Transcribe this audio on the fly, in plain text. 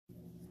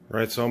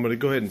Alright, so I'm going to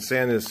go ahead and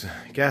sand this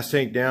gas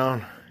tank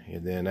down,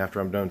 and then after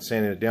I'm done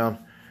sanding it down,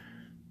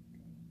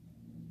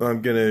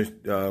 I'm going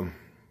to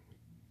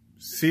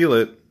seal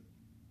it.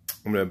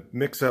 I'm going to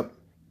mix up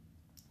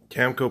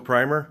Tamco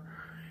primer,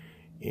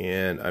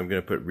 and I'm going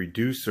to put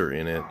reducer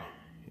in it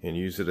and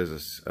use it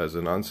as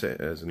a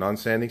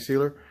non-sanding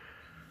sealer.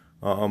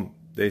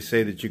 They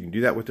say that you can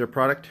do that with their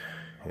product,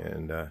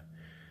 and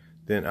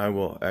then I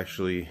will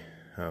actually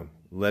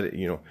let it,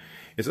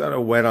 it's not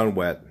a wet on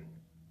wet.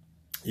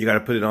 You got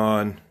to put it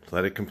on,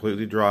 let it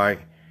completely dry,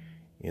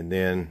 and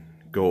then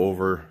go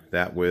over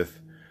that with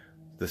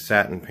the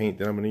satin paint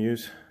that I'm going to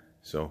use.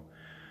 So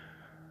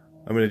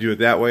I'm going to do it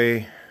that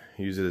way,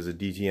 use it as a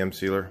DTM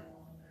sealer,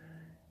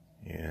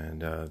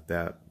 and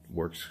that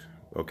works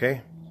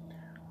okay.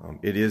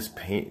 It is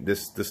paint.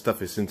 This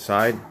stuff is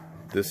inside.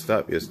 This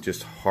stuff is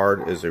just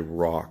hard as a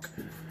rock,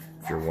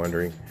 if you're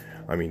wondering.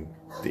 I mean,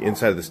 the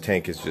inside of this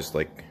tank is just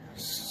like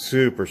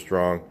super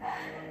strong.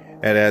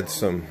 It adds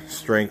some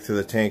strength to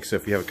the tank, so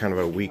if you have kind of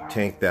a weak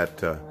tank, that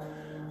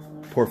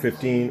POR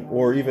 15,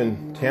 or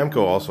even Tamco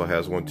also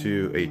has one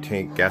too, a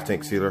gas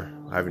tank sealer.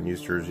 I haven't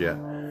used hers yet,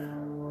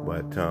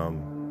 but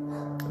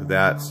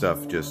that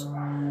stuff just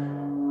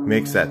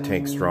makes that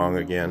tank strong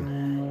again,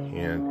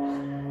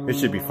 and it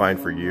should be fine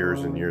for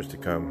years and years to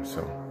come.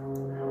 So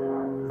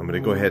I'm going to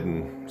go ahead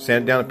and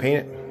sand it down and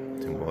paint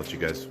it, and we'll let you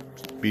guys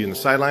be in the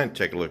sideline and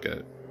take a look at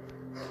it.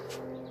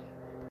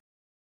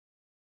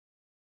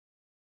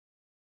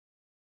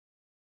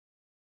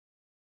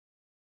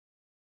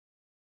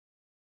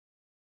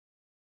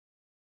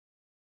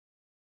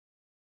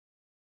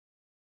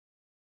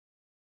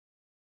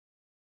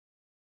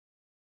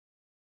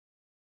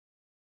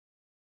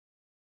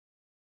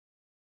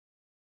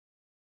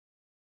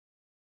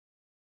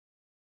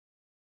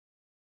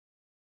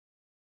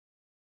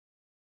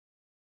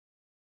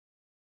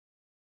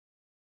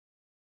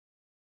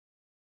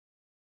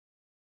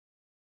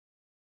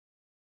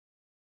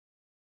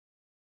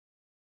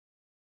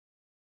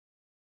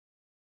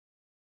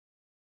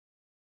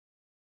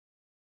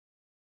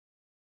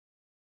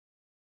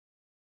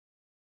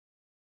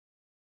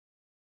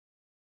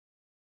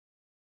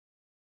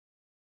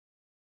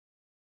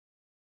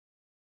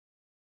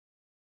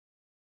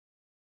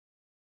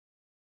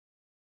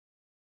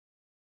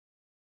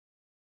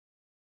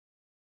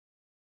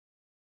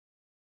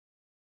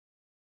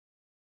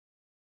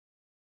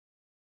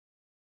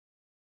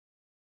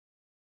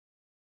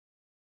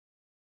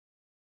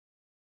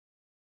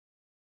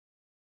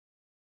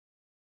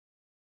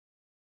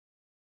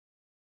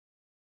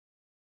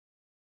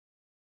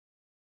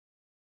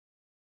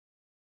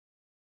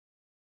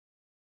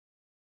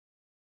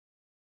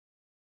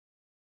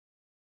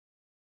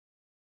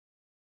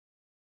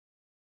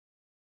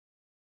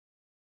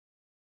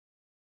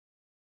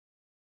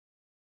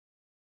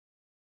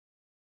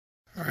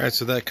 Alright,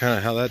 so that kind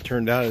of how that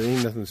turned out. It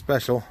ain't nothing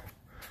special.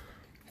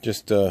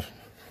 Just some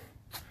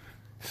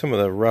of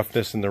the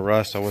roughness and the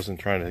rust. I wasn't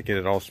trying to get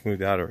it all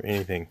smoothed out or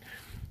anything,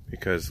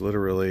 because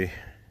literally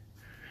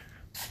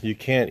you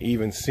can't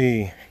even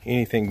see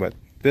anything but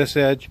this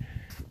edge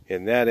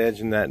and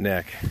that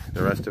neck.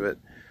 The rest of it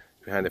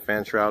behind the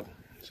fan shroud.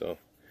 So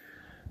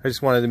I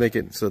just wanted to make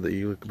it so that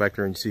you look back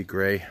there and you see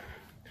gray,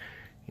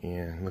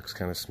 and it looks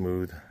kind of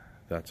smooth.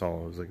 That's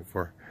all I was looking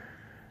for.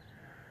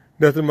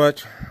 Nothing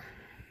much.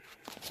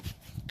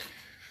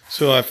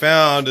 So I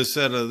found a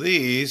set of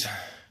these.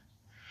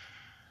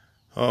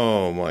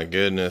 Oh my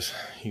goodness,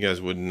 you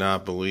guys would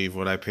not believe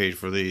what I paid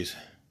for these.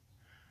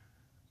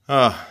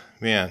 Oh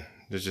man,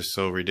 they're just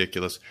so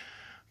ridiculous.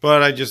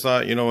 But I just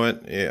thought, you know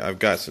what, I've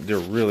got some, they're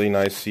really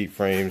nice seat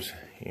frames,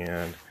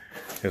 and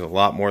there's a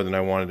lot more than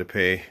I wanted to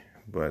pay.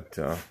 But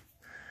in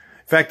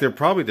fact, they're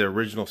probably the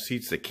original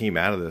seats that came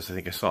out of this. I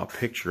think I saw a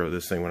picture of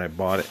this thing when I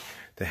bought it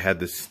that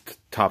had the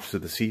tops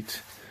of the seats,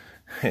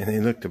 and they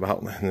looked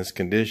about in this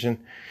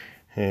condition,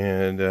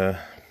 and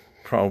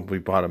probably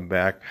bought them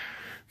back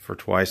for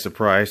twice the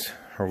price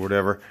or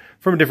whatever,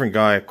 from a different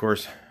guy, of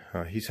course.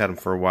 He's had them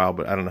for a while,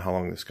 but I don't know how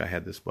long this guy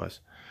had this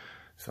bus.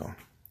 So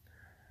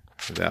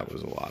that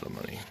was a lot of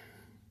money.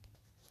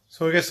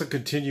 So I guess I'll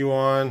continue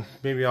on.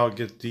 Maybe I'll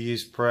get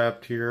these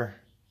prepped here,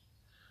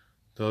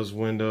 those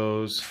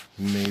windows,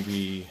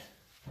 maybe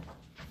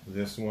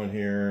this one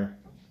here.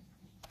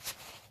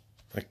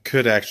 I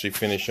could actually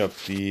finish up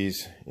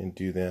these and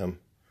do them.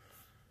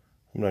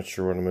 I'm not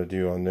sure what I'm going to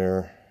do on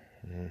there.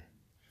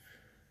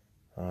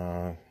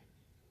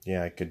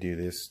 Yeah, I could do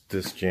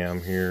this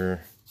jam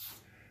here.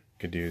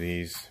 Could do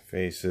these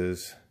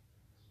faces.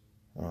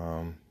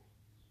 I'm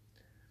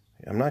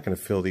not going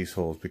to fill these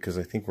holes because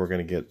I think we're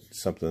going to get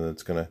something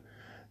that's going to,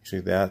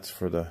 actually that's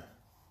for the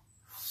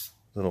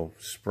little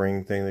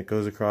spring thing that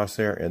goes across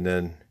there, and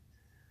then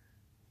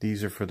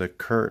these are for the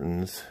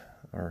curtains,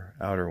 or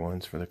outer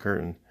ones for the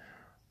curtain.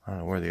 I don't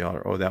know where the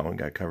outer, oh, that one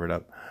got covered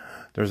up.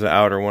 There's the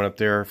outer one up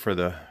there for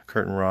the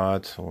curtain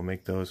rods, so we'll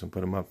make those and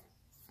put them up.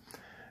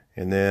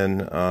 And then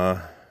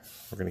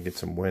we're going to get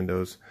some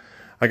windows.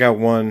 I got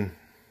one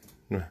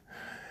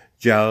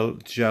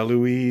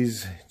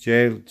Jalouise,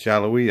 I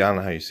don't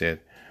know how you say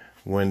it,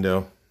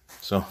 window.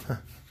 So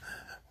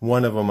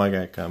one of them I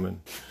got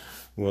coming.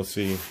 We'll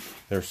see.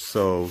 They're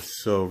so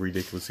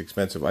ridiculously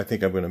expensive. I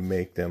think I'm going to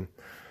make them.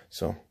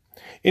 So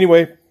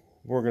anyway,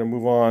 we're going to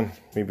move on.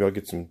 Maybe I'll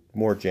get some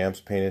more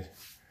jams painted.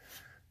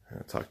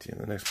 I'll talk to you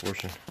in the next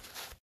portion.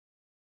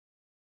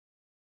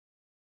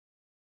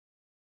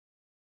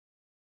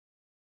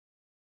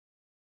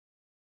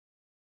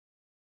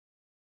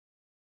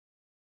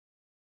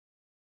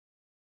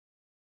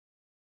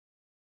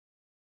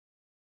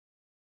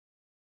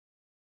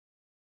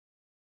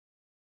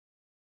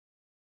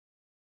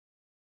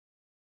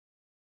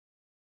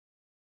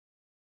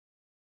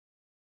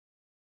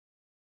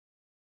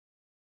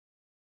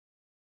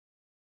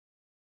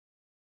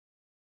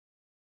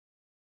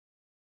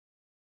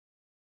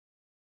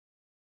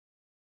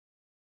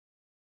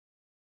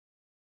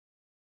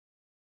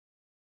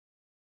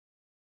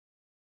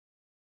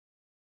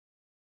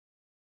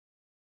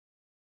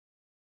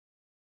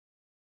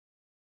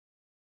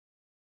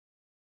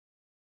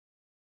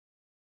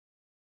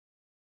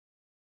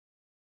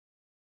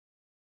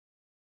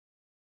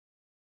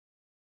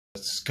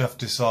 Let's scuff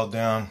this all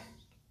down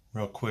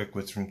real quick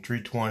with some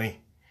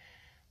 320.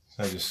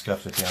 So I just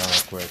scuffed it down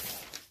real quick.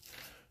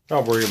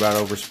 Don't worry about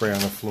overspray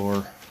on the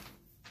floor.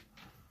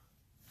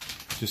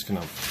 Just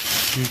gonna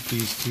shoot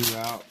these two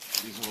out,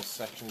 these little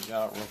sections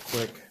out real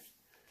quick.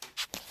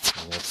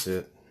 And that's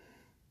it.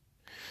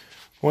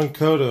 One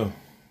coat of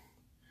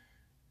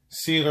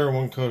sealer,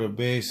 one coat of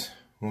base,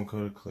 one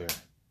coat of clear.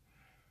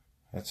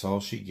 That's all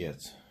she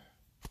gets.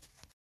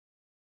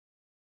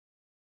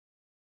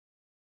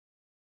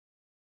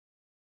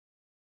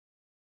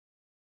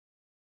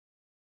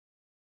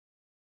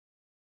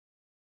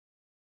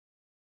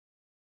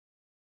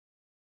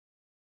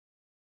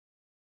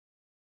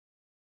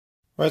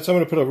 Alright, so I'm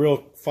going to put a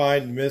real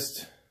fine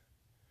mist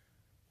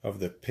of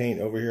the paint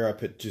over here. I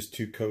put just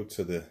 2 coats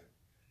of the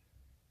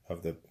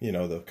you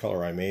know, the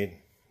color I made,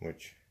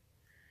 which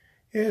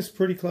is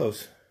pretty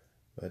close.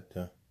 But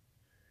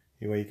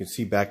anyway, you can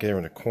see back there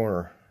in the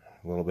corner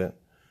a little bit.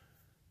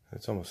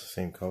 It's almost the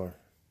same color.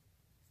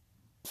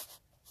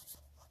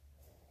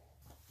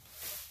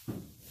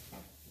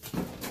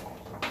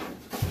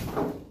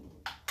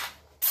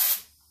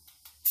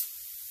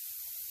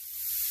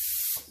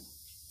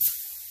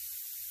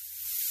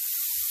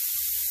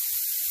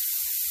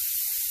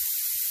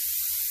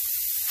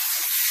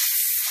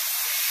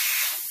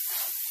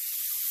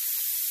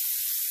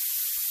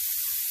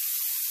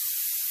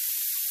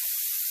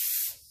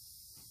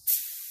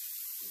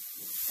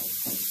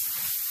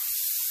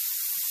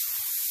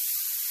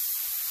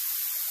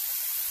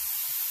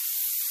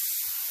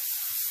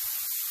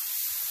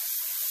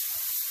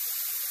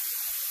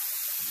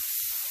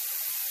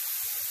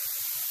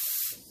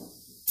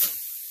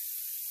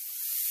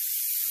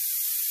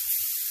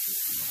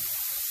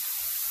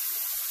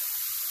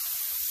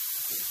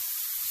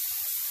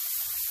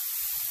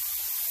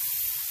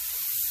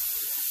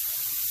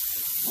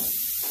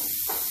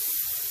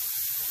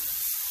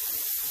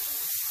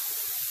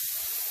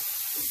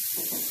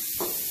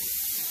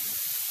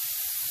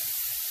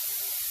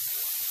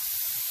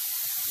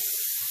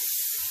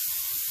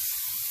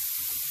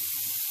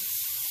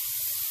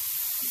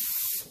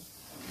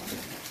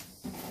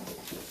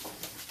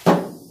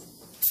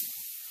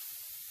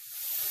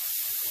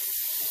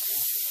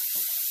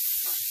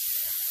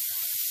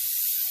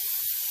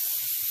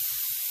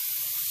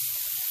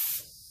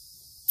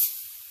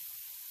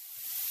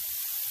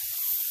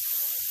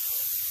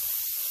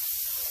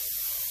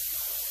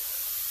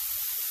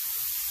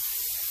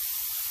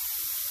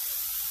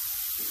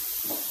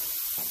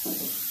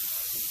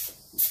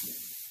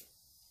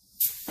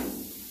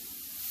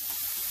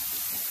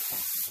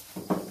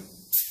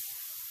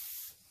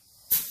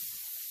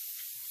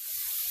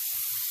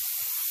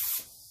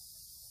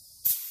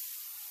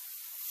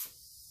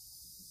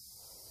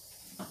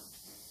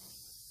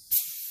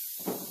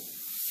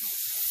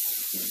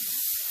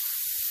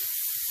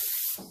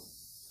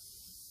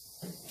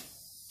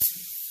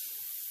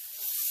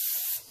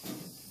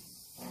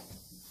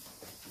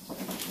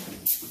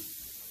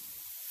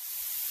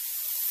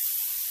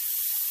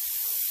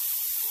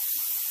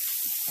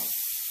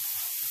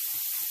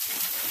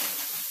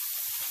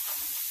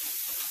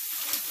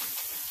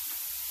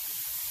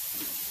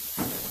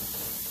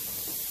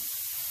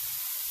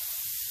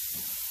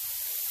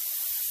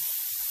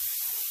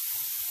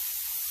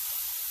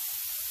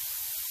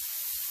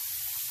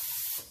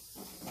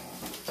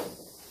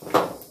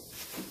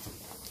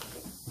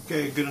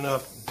 Okay, good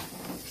enough.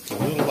 Just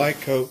a little light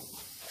coat.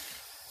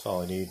 That's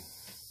all I need.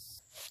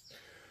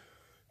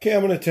 Okay, I'm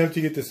going to attempt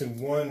to get this in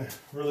one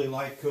really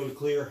light coat of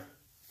clear.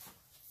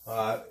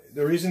 The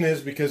reason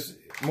is because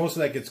most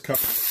of that gets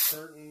covered with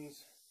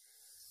curtains,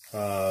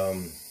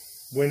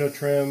 window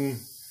trim,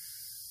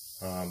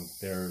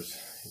 there's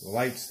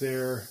lights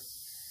there.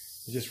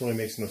 It just really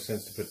makes no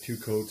sense to put 2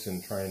 coats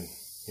and try and,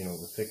 you know,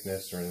 the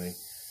thickness or anything.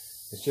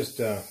 It's just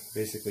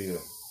basically to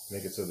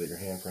make it so that your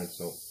handprints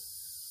don't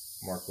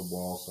mark the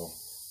wall. So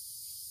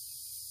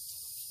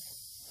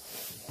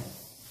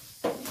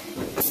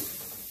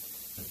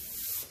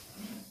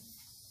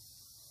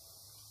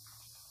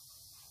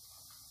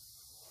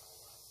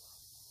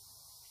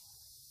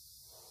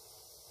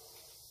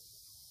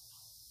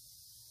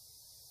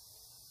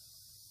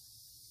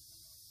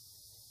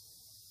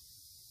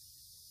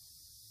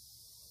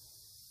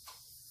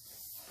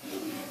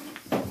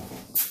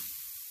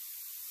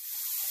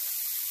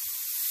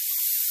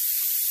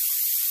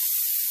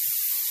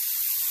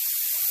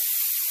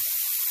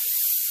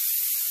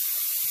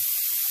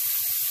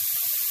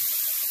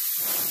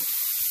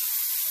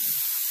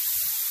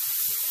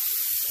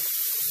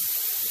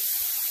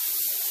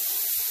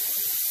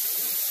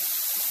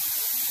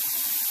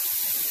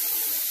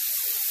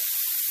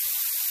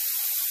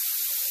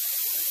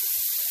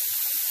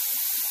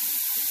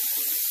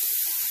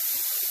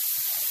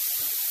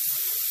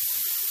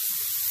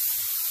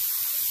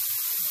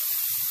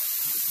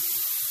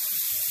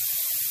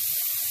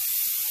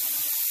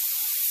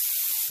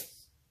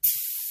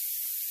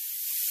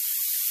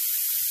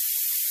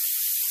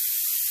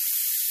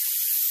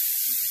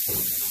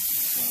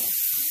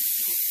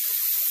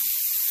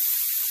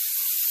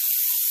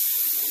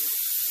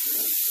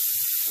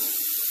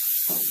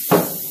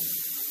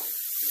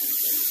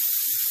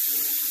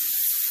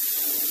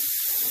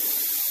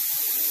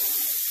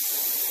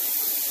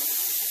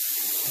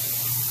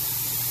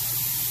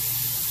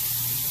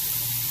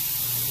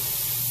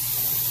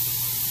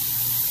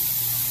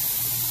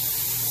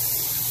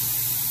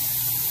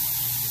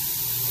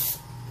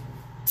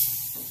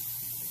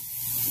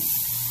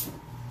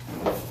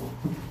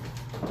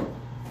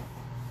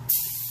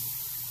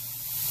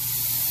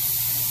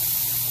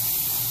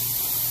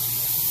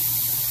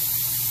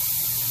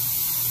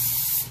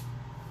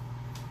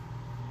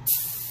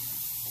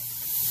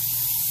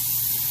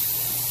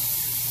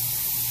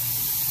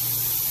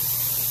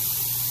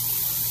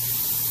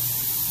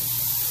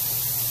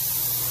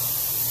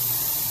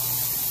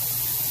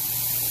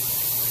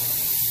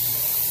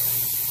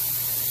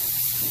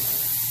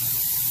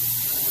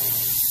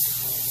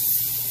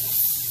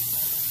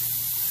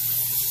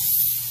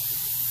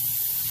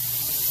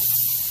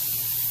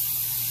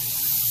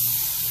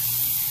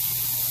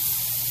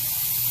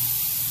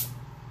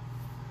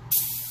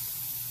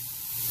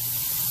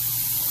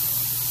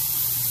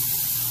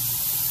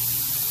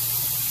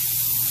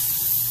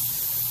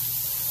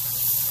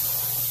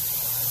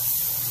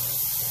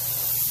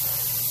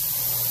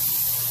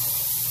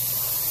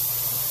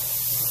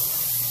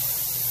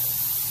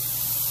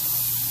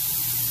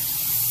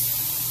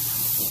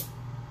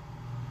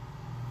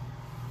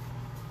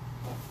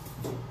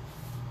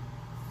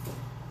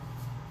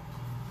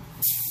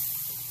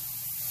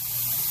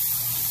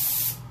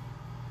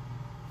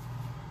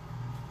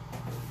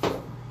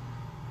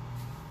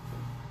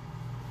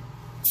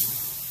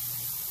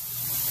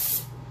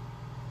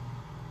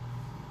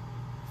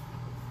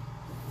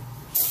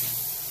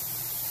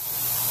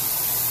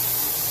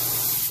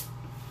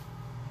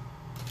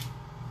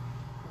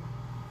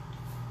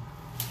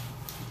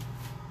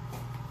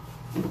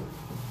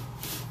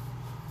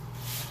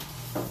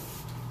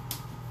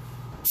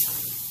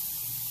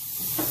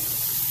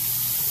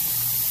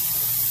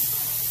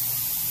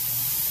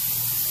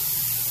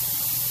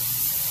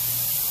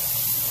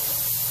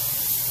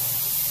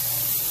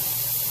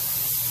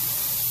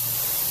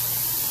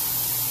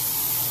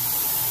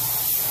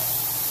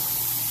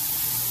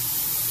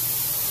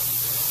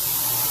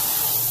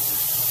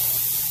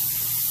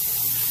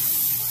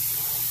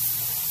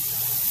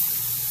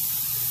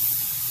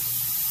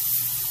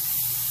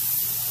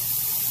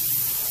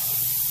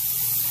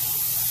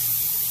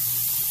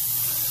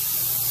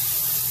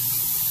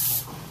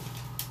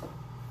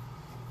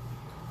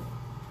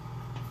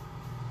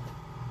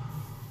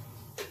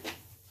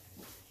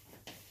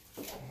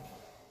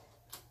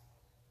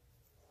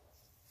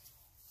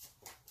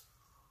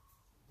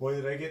Boy,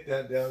 did I get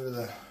that down to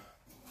the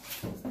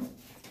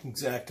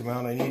exact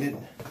amount I needed.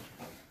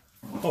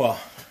 Oh well,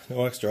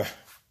 no extra.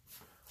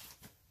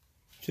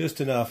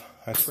 Just enough.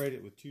 I sprayed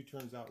it with 2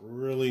 turns out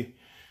really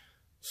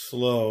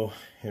slow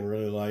and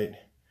really light.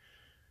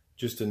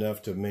 Just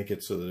enough to make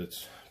it so that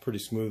it's pretty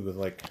smooth with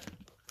like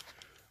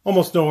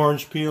almost no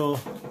orange peel,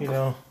 you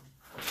know.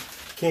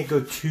 Can't go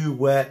too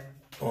wet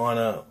on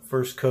a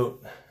first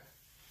coat.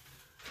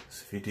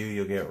 So if you do,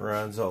 you'll get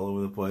runs all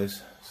over the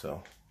place.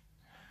 So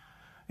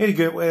any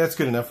good way, that's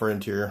good enough for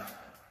interior.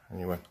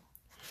 Anyway,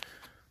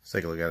 let's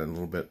take a look at it in a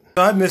little bit.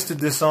 I misted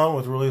this on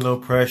with really low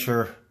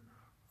pressure.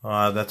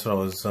 That's what I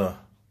was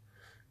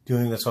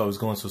doing. That's why I was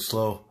going so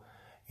slow.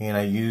 And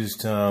I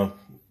used,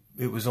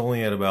 it was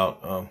only at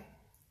about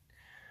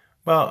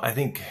I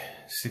think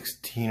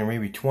 16 or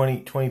maybe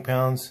 20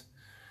 pounds.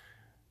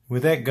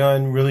 With that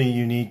gun, really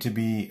you need to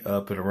be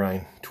up at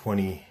around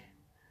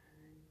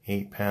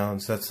 28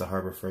 pounds. That's the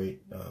Harbor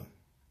Freight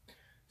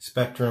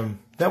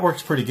Spectrum. That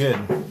works pretty good.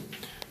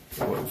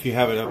 If you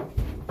have it up,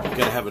 you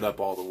gotta have it up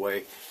all the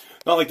way.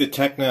 Not like the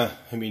Tekna.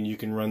 I mean, you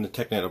can run the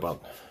Tekna at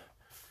about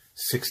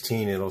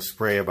 16. It'll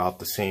spray about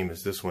the same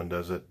as this one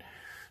does at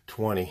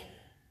 20.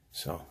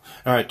 So,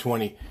 all right,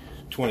 28.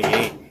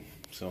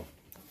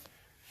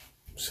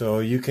 So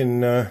you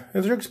can, it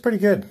looks pretty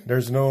good.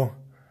 There's no,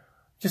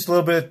 just a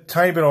little bit,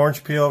 tiny bit of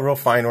orange peel, real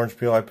fine orange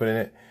peel I put in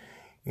it.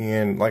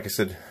 And like I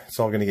said, it's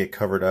all going to get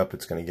covered up.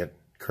 It's going to get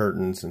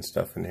curtains and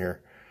stuff in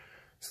here.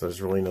 So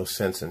there's really no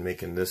sense in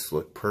making this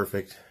look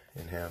perfect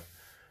and have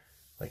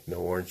like no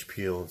orange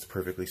peel. It's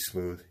perfectly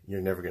smooth.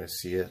 You're never going to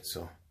see it.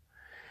 So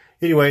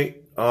anyway,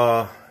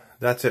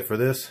 that's it for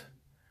this.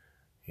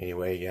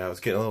 Anyway, yeah, it was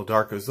getting a little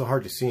dark. It was a little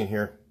hard to see in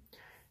here.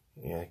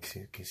 Yeah,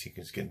 you can see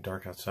it's getting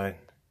dark outside.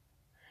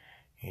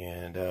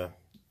 And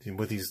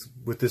with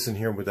this in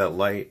here with that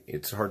light,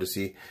 it's hard to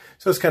see.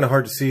 So it's kind of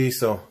hard to see.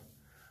 So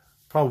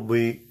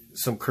probably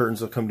some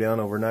curtains will come down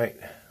overnight,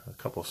 a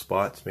couple of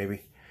spots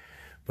maybe.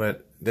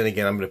 But then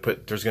again, I'm going to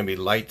put, there's going to be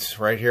lights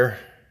right here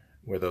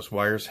where those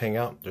wires hang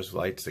out. There's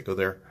lights that go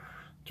there.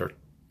 They're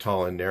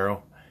tall and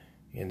narrow.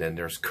 And then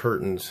there's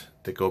curtains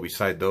that go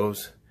beside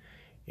those.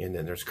 And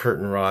then there's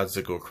curtain rods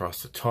that go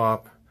across the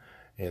top.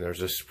 And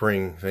there's a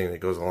spring thing that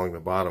goes along the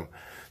bottom.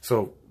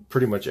 So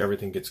pretty much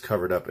everything gets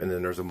covered up. And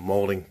then there's a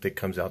molding that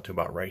comes out to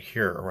about right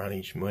here around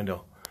each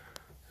window.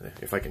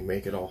 If I can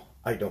make it all.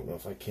 I don't know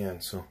if I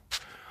can. So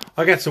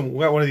I got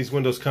one of these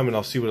windows coming.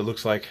 I'll see what it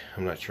looks like.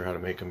 I'm not sure how to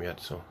make them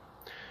yet, so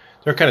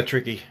they're kind of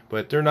tricky,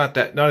 but they're not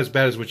as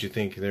bad as what you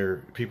think.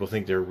 People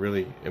think they're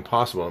really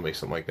impossible to make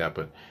something like that,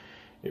 but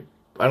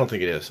I don't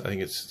think it is. I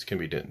think it can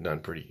be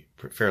done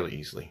fairly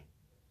easily.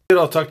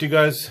 I'll talk to you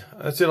guys.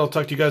 That's it. I'll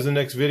talk to you guys in the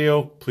next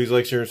video. Please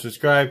like, share, and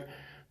subscribe.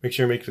 Make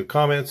sure you make the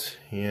comments,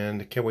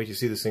 and I can't wait to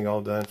see this thing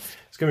all done.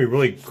 It's gonna be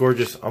really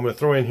gorgeous. I'm gonna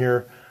throw in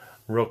here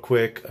real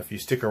quick. If you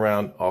stick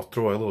around, I'll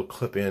throw a little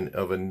clip in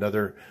of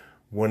another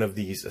one of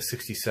these, a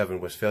 67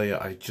 Westfalia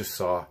I just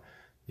saw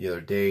the other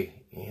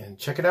day, and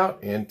check it out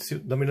and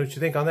let me know what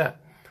you think on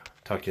that.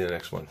 Talk to you in the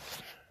next one.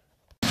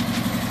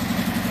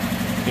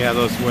 Yeah,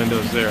 those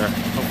windows there.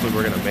 Hopefully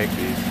we're gonna make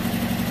these.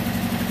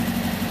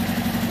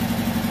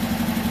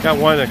 Got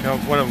one of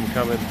them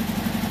coming.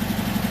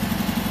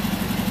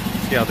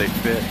 See how they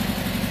fit.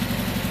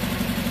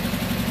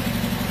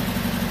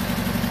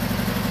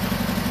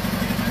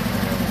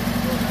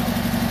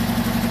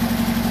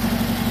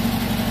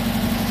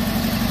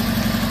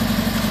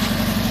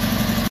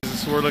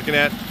 We're looking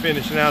at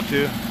finishing out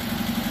to.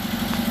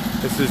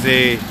 This is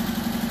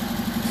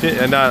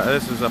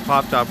a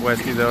pop top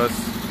Westie though.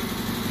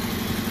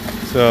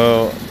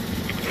 So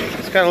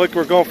it's kind of look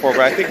we're going for, but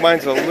I think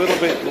mine's a little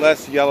bit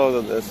less yellow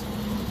than this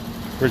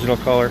original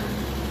color.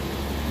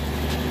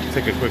 Let's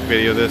take a quick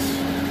video of this.